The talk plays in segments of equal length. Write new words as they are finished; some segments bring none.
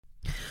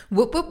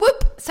Whoop, whoop,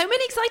 whoop. So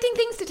many exciting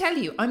things to tell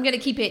you. I'm going to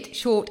keep it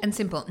short and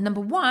simple. Number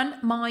one,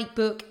 my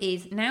book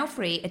is now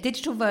free, a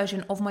digital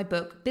version of my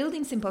book,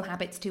 Building Simple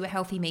Habits to a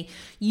Healthy Me.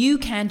 You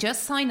can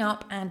just sign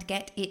up and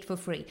get it for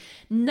free.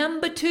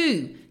 Number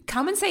two,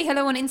 come and say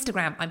hello on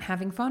Instagram. I'm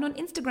having fun on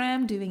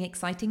Instagram doing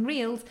exciting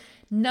reels.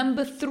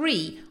 Number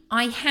three,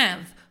 I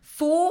have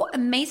 4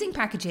 amazing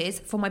packages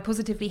for my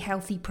Positively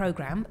Healthy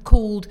program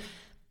called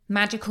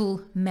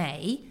Magical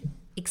May.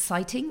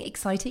 Exciting.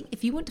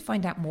 If you want to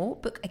find out more,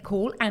 book a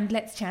call and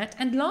let's chat.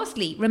 And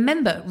lastly,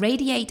 remember,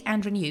 Radiate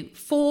and Renew.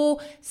 4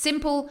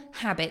 simple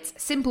habits,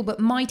 simple but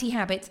mighty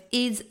habits,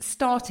 is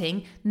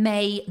starting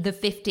May the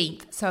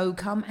 15th. So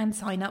come and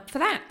sign up for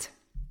that.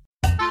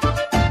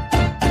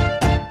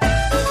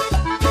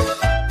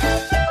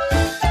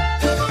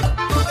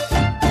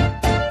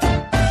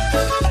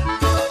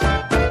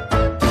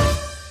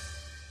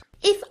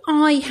 If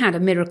I had a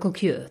miracle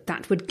cure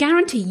that would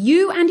guarantee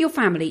you and your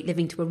family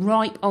living to a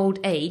ripe old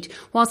age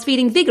whilst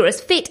feeling vigorous,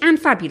 fit and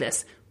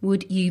fabulous,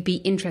 would you be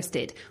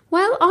interested?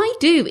 Well, I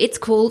do. It's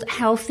called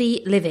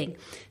Healthy Living.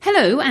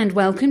 Hello and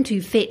welcome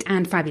to Fit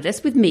and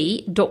Fabulous with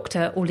me,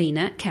 Dr.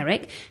 Orlena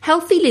Kerrick.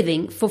 Healthy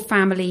Living for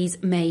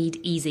Families Made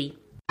Easy.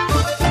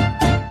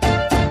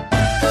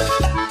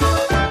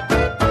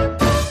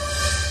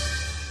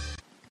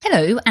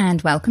 Hello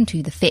and welcome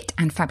to the Fit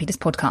and Fabulous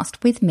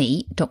podcast with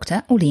me,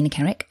 Dr. Orlena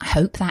Kerrick. I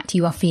hope that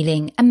you are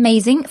feeling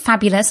amazing,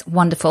 fabulous,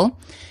 wonderful.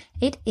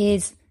 It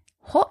is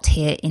hot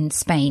here in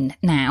Spain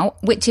now,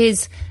 which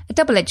is a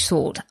double-edged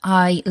sword.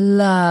 I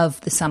love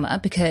the summer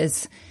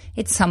because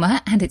it's summer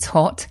and it's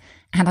hot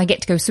and I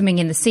get to go swimming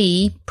in the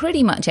sea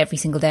pretty much every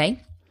single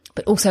day.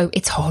 But also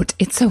it's hot,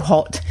 it's so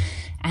hot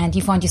and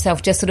you find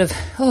yourself just sort of,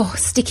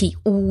 sticky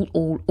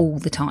all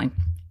the time.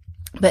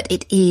 But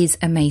it is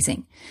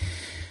amazing.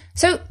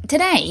 So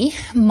today,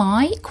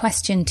 my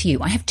question to you,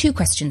 I have 2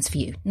 questions for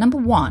you. Number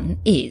 1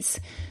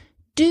 is,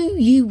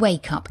 do you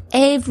wake up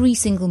every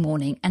single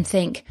morning and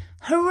think,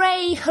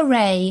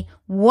 hooray,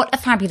 what a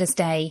fabulous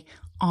day.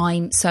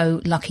 I'm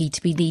so lucky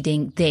to be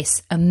leading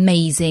this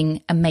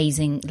amazing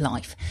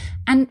life.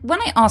 And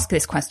when I ask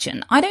this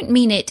question, I don't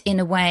mean it in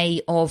a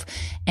way of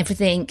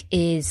everything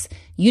is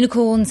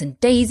unicorns and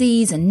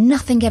daisies and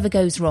nothing ever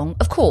goes wrong.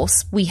 Of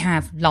course, we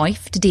have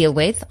life to deal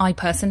with. I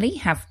personally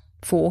have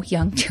 4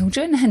 young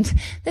children and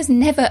there's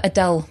never a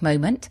dull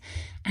moment,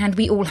 and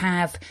we all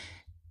have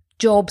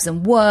jobs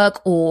and work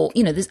or,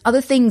 there's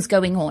other things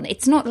going on.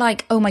 It's not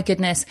like, oh my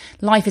goodness,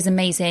 life is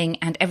amazing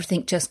and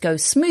everything just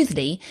goes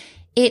smoothly.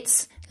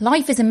 It's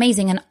life is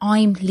amazing and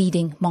I'm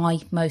leading my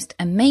most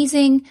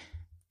amazing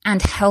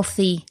and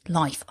healthy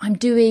life. I'm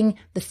doing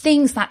the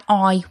things that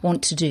I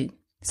want to do.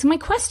 So my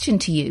question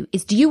to you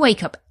is, do you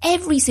wake up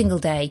every single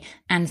day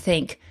and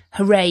think,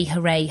 hooray,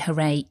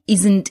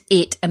 isn't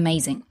it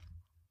amazing?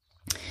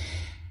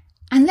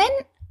 And then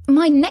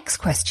my next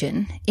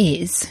question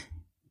is,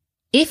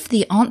 if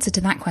the answer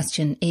to that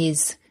question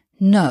is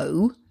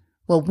no,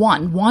 well,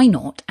 1, why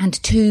not? And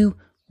 2,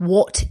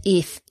 what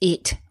if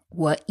it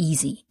were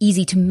easy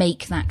to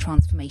make that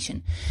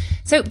transformation?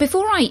 So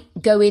before I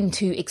go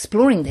into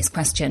exploring this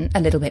question a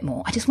little bit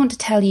more, I just want to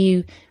tell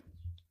you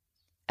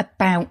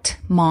about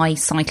my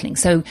cycling.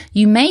 So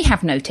you may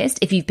have noticed,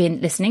 if you've been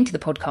listening to the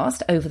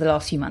podcast over the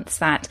last few months,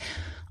 that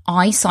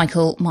I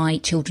cycle my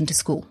children to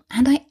school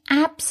and I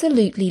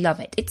absolutely love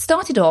it. It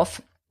started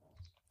off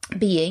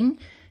being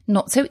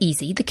not so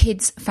easy. The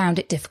kids found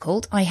it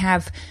difficult. I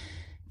have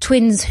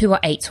twins who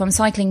are 8, so I'm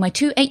cycling my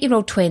 2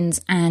 8-year-old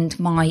twins and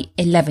my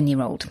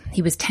 11-year-old.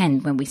 He was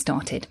 10 when we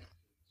started.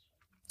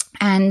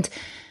 And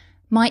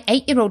my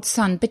 8-year-old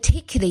son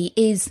particularly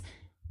is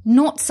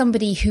not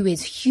somebody who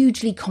is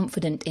hugely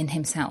confident in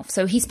himself.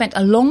 So he spent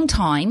a long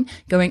time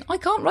going, I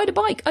can't ride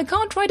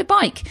a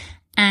bike.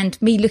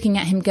 And me looking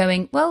at him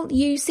going, well,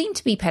 you seem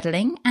to be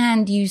pedaling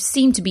and you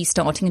seem to be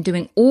starting and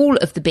doing all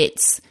of the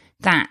bits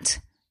that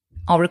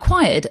are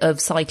required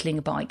of cycling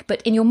a bike.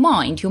 But in your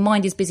mind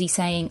is busy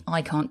saying,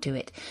 I can't do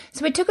it.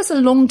 So it took us a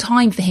long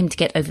time for him to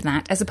get over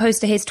that, as opposed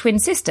to his twin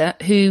sister,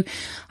 who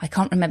I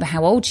can't remember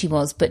how old she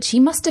was, but she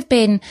must have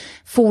been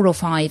 4 or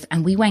 5.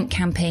 And we went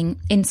camping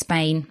in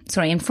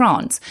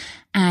France.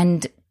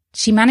 And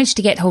she managed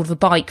to get hold of a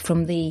bike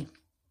from the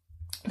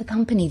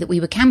company that we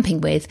were camping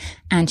with,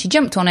 and she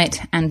jumped on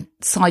it and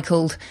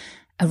cycled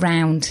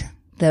around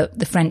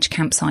the French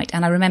campsite.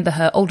 And I remember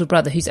her older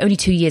brother, who's only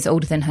 2 years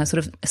older than her,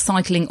 sort of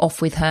cycling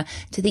off with her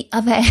to the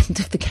other end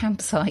of the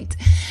campsite,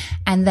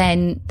 and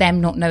then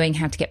them not knowing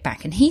how to get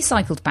back. And he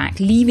cycled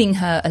back, leaving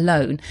her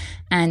alone,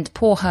 and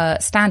poor her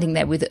standing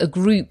there with a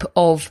group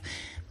of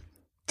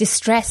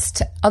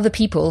distressed other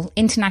people,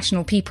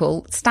 international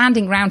people,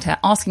 standing around her,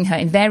 asking her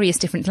in various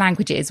different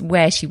languages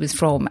where she was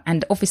from.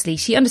 And obviously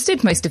she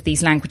understood most of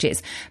these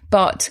languages,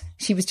 but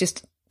she was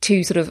just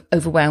too sort of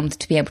overwhelmed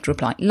to be able to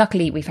reply.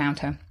 Luckily, we found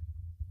her.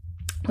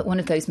 But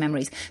one of those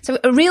memories. So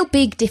a real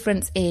big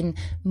difference in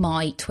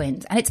my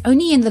twins. And it's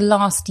only in the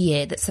last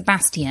year that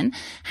Sebastian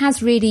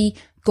has really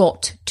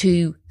got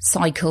to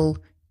cycle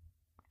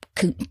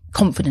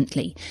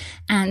confidently.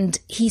 And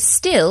he's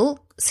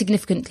still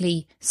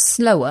significantly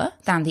slower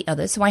than the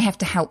others, so I have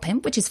to help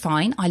him, which is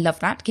fine. I love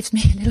that. Gives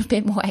me a little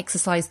bit more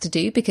exercise to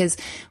do because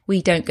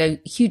we don't go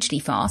hugely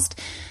fast.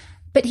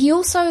 But he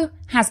also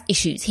has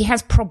issues. He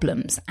has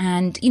problems.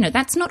 And,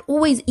 that's not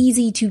always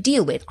easy to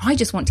deal with. I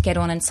just want to get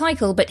on and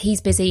cycle, but he's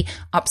busy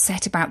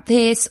upset about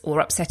this or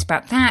upset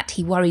about that.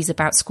 He worries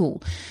about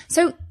school.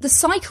 So the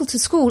cycle to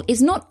school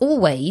is not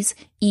always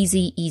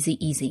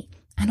easy.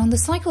 And on the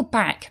cycle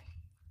back,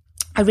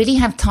 I really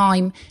have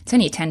time. It's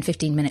only a 10,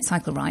 15-minute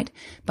cycle ride.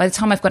 By the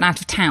time I've got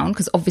out of town,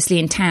 because obviously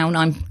in town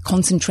I'm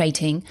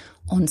concentrating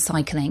on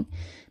cycling.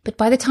 But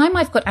by the time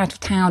I've got out of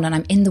town and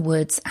I'm in the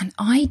woods, and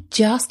I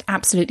just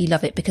absolutely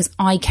love it because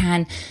I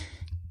can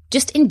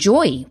just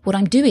enjoy what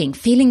I'm doing,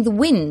 feeling the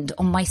wind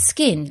on my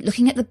skin,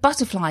 looking at the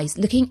butterflies,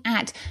 looking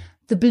at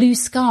the blue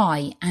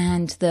sky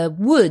and the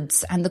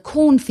woods and the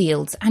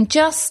cornfields and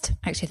actually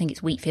I think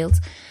it's wheat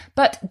fields,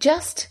 but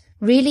just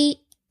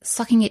really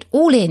sucking it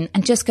all in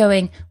and just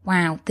going,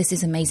 wow, this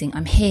is amazing.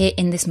 I'm here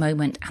in this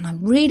moment and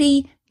I'm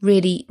really,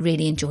 really,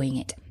 really enjoying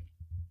it.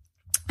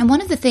 And one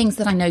of the things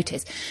that I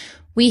noticed,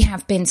 we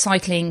have been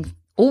cycling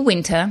all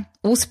winter,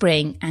 all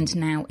spring, and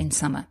now in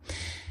summer.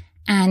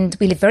 And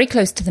we live very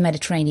close to the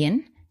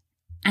Mediterranean,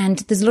 and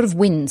there's a lot of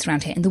winds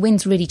around here, and the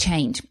winds really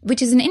change,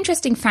 which is an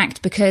interesting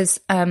fact because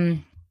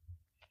the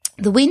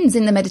winds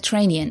in the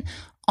Mediterranean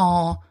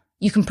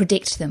you can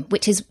predict them,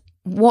 which is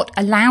what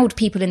allowed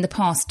people in the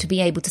past to be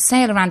able to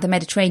sail around the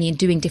Mediterranean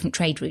doing different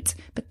trade routes.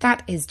 But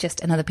that is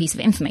just another piece of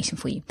information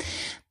for you.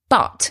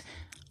 But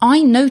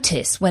I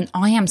notice when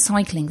I am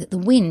cycling that the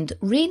wind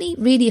really,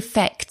 really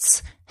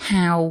affects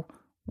how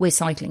we're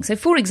cycling. So,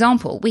 for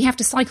example, we have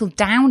to cycle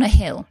down a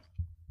hill.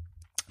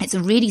 It's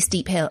a really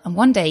steep hill. And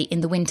one day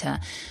in the winter,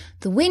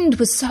 the wind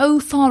was so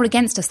far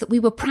against us that we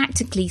were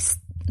practically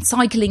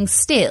cycling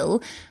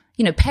still,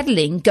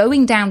 pedaling,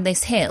 going down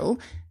this hill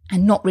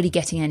and not really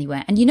getting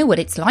anywhere. And you know what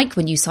it's like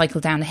when you cycle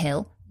down a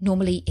hill.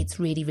 Normally, it's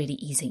really, really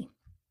easy.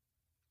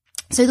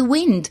 So the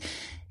wind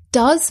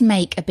does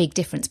make a big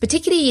difference,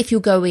 particularly if you're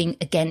going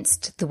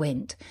against the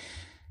wind.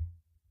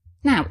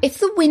 Now, if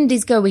the wind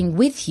is going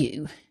with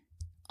you,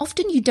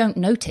 often you don't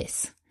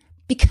notice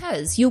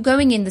because you're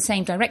going in the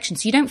same direction,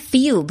 so you don't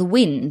feel the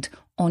wind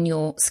on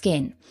your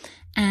skin.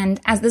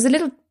 And as there's a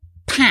little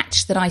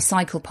patch that I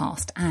cycle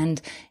past,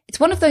 and it's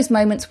one of those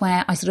moments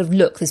where I sort of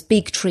look, there's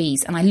big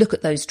trees, and I look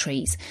at those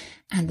trees,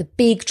 and the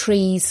big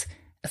trees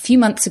a few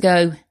months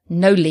ago,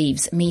 no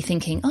leaves, me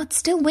thinking, oh, it's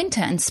still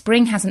winter and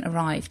spring hasn't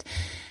arrived.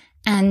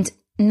 And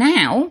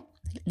now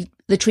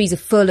the trees are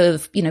full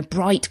of,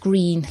 bright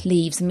green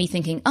leaves and me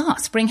thinking,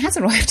 spring has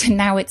arrived and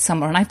now it's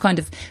summer. And I've kind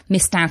of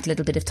missed out a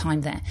little bit of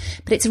time there.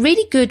 But it's a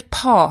really good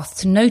path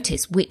to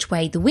notice which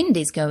way the wind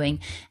is going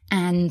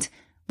and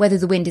whether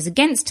the wind is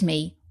against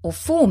me or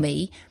for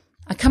me.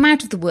 I come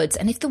out of the woods,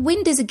 and if the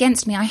wind is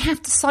against me, I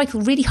have to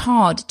cycle really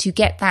hard to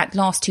get that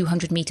last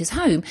 200 meters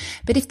home.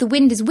 But if the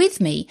wind is with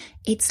me,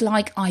 it's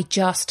like I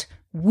just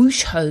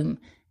whoosh home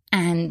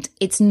and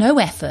it's no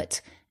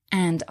effort.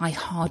 And I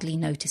hardly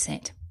notice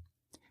it.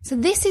 So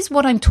this is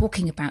what I'm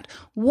talking about.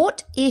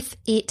 What if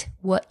it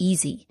were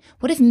easy?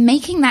 What if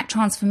making that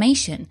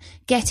transformation,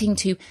 getting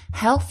to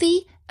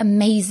healthy,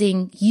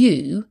 amazing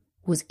you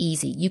was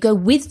easy? You go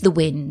with the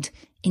wind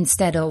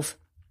instead of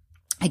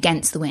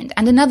against the wind.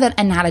 And another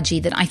analogy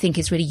that I think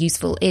is really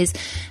useful is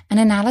an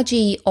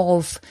analogy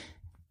of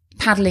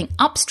paddling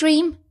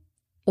upstream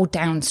or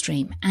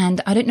downstream.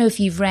 And I don't know if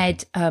you've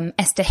read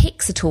Esther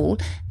Hicks at all.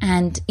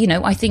 And,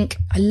 I think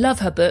I love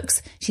her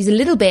books. She's a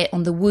little bit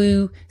on the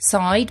woo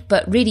side,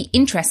 but really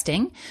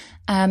interesting.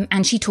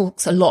 And she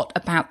talks a lot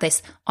about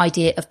this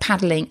idea of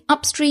paddling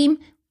upstream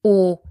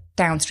or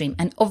downstream.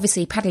 And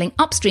obviously paddling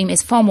upstream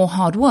is far more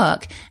hard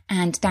work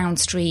and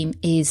downstream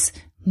is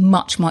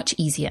much, much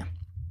easier.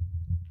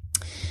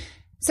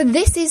 So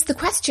this is the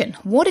question.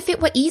 What if it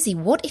were easy?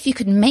 What if you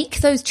could make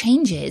those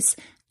changes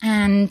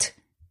and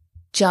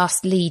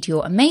just lead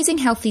your amazing,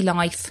 healthy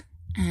life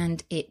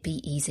and it be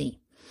easy?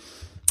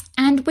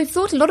 And we've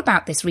thought a lot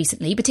about this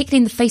recently,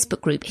 particularly in the Facebook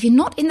group. If you're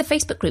not in the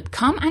Facebook group,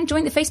 come and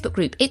join the Facebook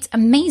group. It's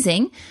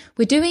amazing.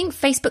 We're doing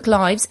Facebook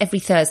Lives every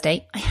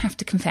Thursday. I have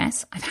to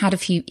confess, I've had a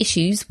few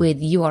issues with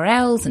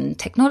URLs and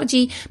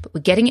technology, but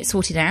we're getting it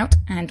sorted out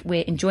and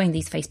we're enjoying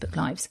these Facebook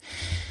Lives.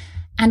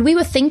 And we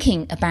were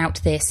thinking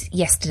about this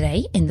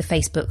yesterday in the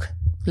Facebook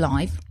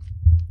Live,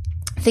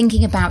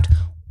 thinking about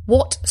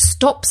what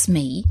stops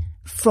me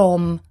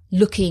from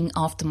looking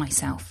after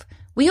myself.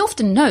 We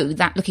often know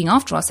that looking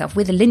after ourselves,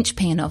 we're the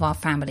linchpin of our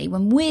family.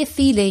 When we're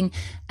feeling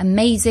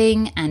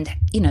amazing and,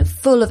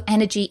 full of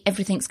energy,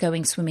 everything's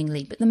going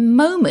swimmingly. But the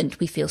moment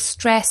we feel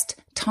stressed,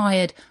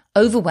 tired,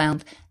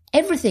 overwhelmed,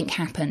 everything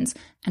happens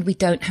and we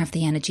don't have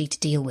the energy to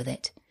deal with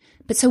it.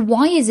 But so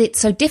why is it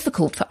so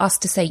difficult for us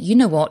to say, you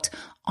know what,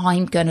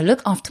 I'm going to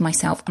look after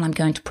myself and I'm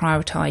going to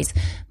prioritize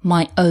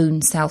my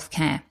own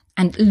self-care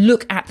and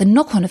look at the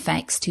knock-on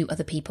effects to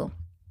other people?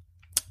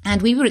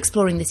 And we were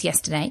exploring this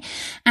yesterday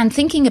and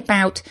thinking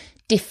about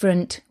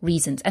different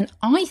reasons. And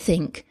I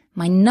think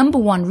my number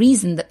one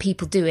reason that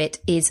people do it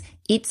is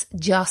it's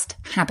just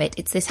habit.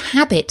 It's this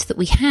habit that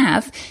we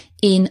have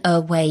in a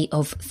way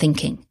of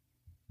thinking.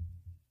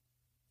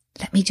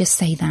 Let me just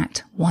say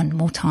that one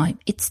more time.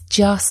 It's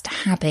just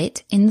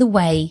habit in the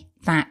way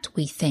that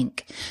we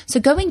think. So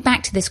going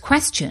back to this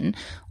question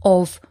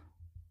of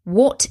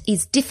what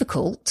is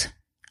difficult,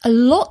 a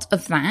lot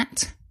of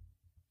that,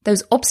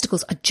 those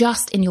obstacles are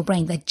just in your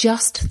brain. They're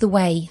just the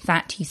way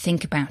that you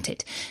think about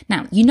it.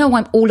 Now, you know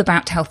I'm all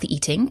about healthy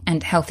eating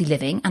and healthy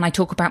living, and I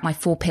talk about my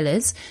 4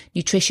 pillars: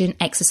 nutrition,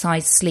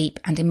 exercise,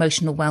 sleep, and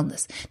emotional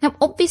wellness. Now,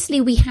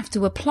 obviously, we have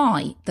to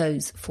apply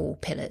those 4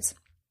 pillars.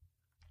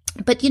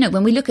 But,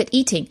 when we look at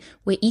eating,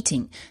 we're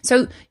eating.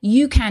 So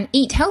you can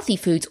eat healthy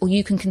foods, or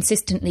you can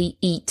consistently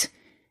eat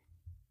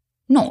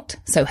not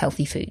so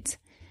healthy foods.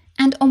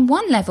 And on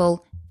one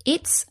level,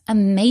 it's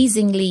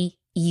amazingly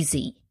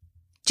easy.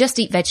 Just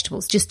eat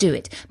vegetables, just do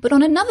it. But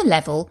on another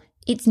level,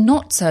 it's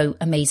not so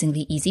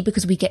amazingly easy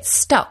because we get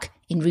stuck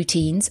in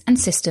routines and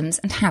systems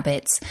and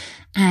habits,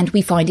 and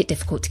we find it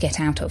difficult to get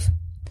out of.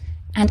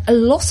 And a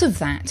lot of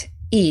that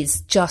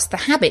is just the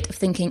habit of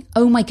thinking,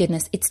 oh my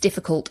goodness, it's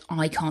difficult,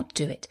 I can't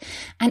do it.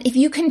 And if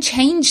you can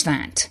change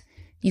that,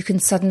 you can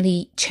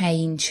suddenly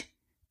change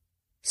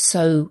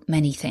so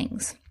many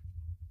things.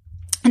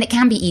 And it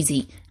can be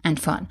easy and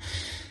fun.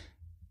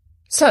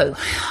 So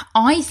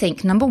I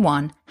think, number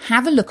one,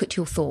 have a look at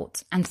your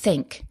thoughts and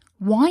think,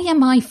 why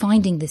am I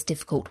finding this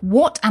difficult?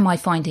 What am I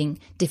finding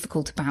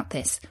difficult about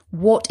this?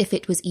 What if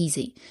it was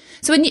easy?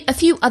 So a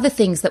few other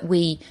things that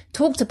we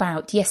talked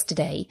about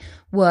yesterday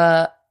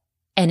were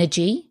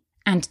energy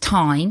and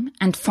time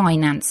and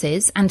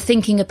finances and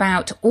thinking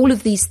about all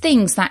of these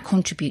things that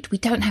contribute. We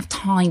don't have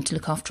time to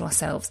look after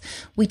ourselves.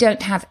 We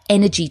don't have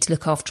energy to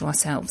look after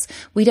ourselves.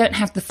 We don't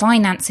have the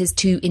finances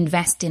to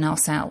invest in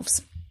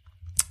ourselves,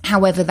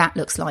 however that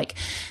looks like.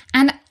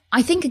 And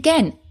I think,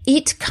 again,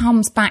 it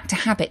comes back to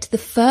habit. The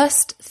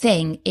first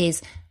thing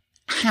is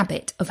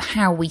habit of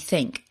how we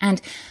think,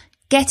 and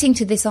getting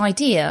to this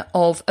idea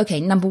of, okay,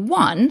 number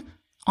one,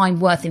 I'm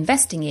worth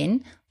investing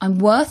in. I'm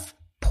worth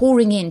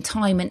pouring in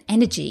time and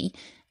energy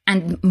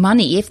and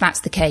money, if that's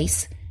the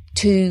case,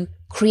 to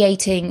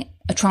creating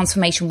a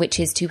transformation, which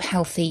is to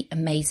healthy,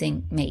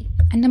 amazing me.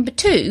 And number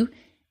two,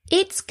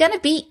 it's going to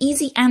be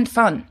easy and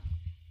fun.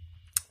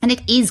 And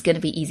it is going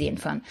to be easy and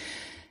fun.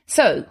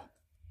 So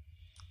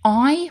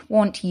I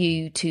want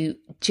you to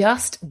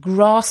just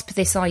grasp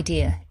this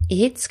idea.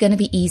 It's going to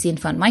be easy and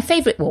fun.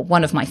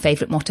 One of my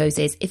favorite mottos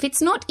is, if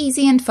it's not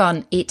easy and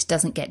fun, it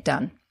doesn't get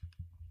done.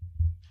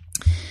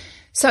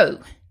 So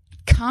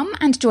come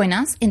and join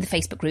us in the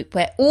Facebook group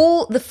where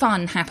all the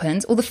fun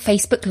happens, all the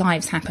Facebook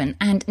Lives happen.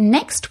 And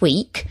next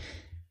week,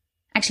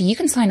 actually, you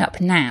can sign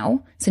up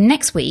now. So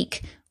next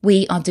week,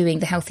 we are doing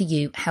the Healthy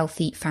You,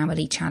 Healthy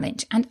Family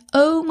Challenge. And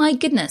oh my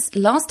goodness,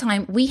 last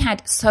time we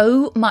had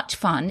so much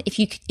fun. If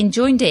you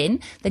joined in,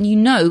 then you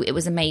know it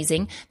was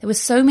amazing. There were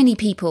so many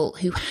people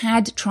who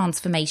had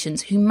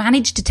transformations, who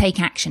managed to take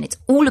action. It's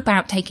all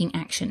about taking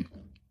action.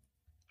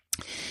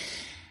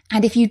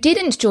 And if you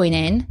didn't join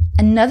in,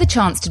 another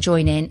chance to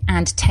join in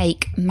and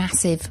take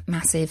massive,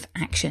 massive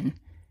action.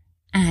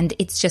 And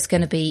it's just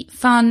going to be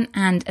fun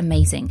and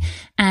amazing.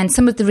 And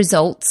some of the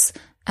results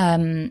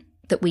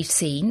that we've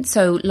seen.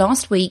 So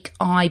last week,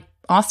 I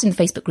asked in the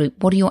Facebook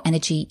group, what are your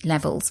energy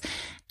levels?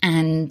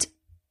 And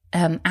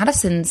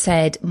Alison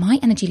said, my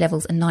energy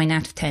levels are 9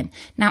 out of 10.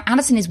 Now,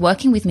 Alison is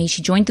working with me.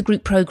 She joined the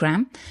group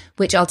program,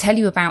 which I'll tell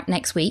you about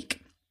next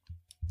week.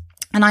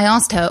 And I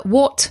asked her,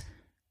 what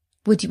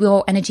would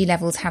your energy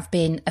levels have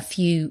been a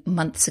few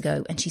months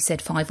ago? And she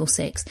said 5 or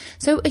 6.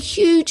 So a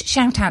huge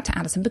shout out to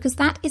Alison, because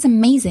that is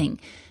amazing.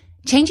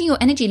 Changing your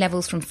energy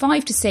levels from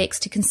 5 to 6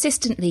 to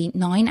consistently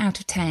 9 out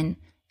of 10.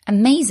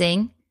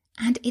 Amazing.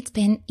 And it's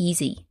been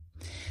easy.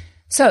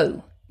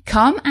 So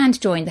come and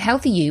join the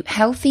Healthy You,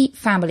 Healthy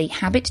Family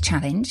Habit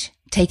Challenge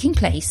taking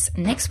place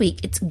next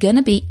week. It's going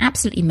to be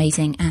absolutely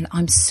amazing. And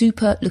I'm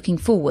super looking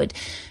forward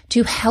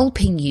to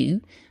helping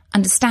you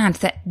understand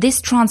that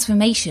this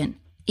transformation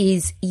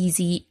is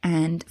easy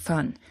and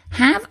fun.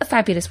 Have a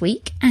fabulous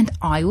week, and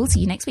I will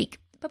see you next week.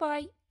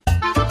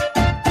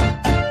 Bye-bye.